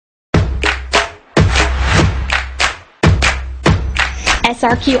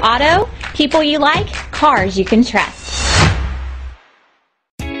SRQ Auto, people you like, cars you can trust.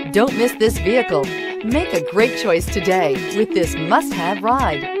 Don't miss this vehicle. Make a great choice today with this must-have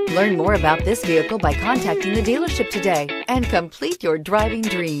ride. Learn more about this vehicle by contacting the dealership today and complete your driving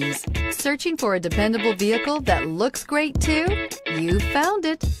dreams. Searching for a dependable vehicle that looks great too? You found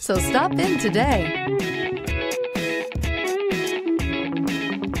it, so stop in today.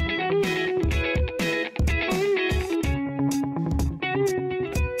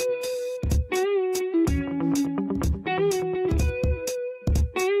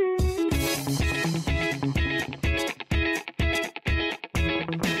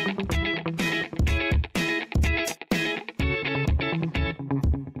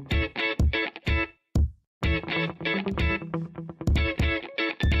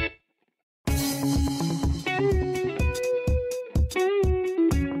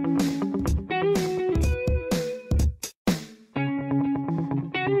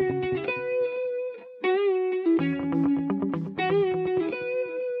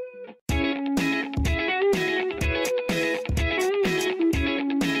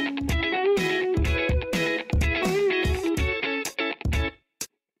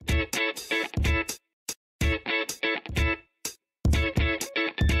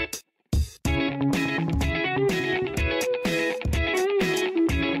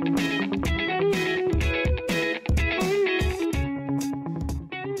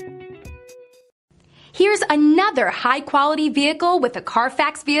 Here's another high-quality vehicle with a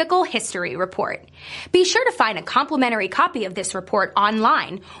Carfax Vehicle History Report. Be sure to find a complimentary copy of this report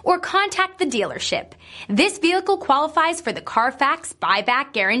online or contact the dealership. This vehicle qualifies for the Carfax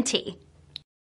Buyback Guarantee.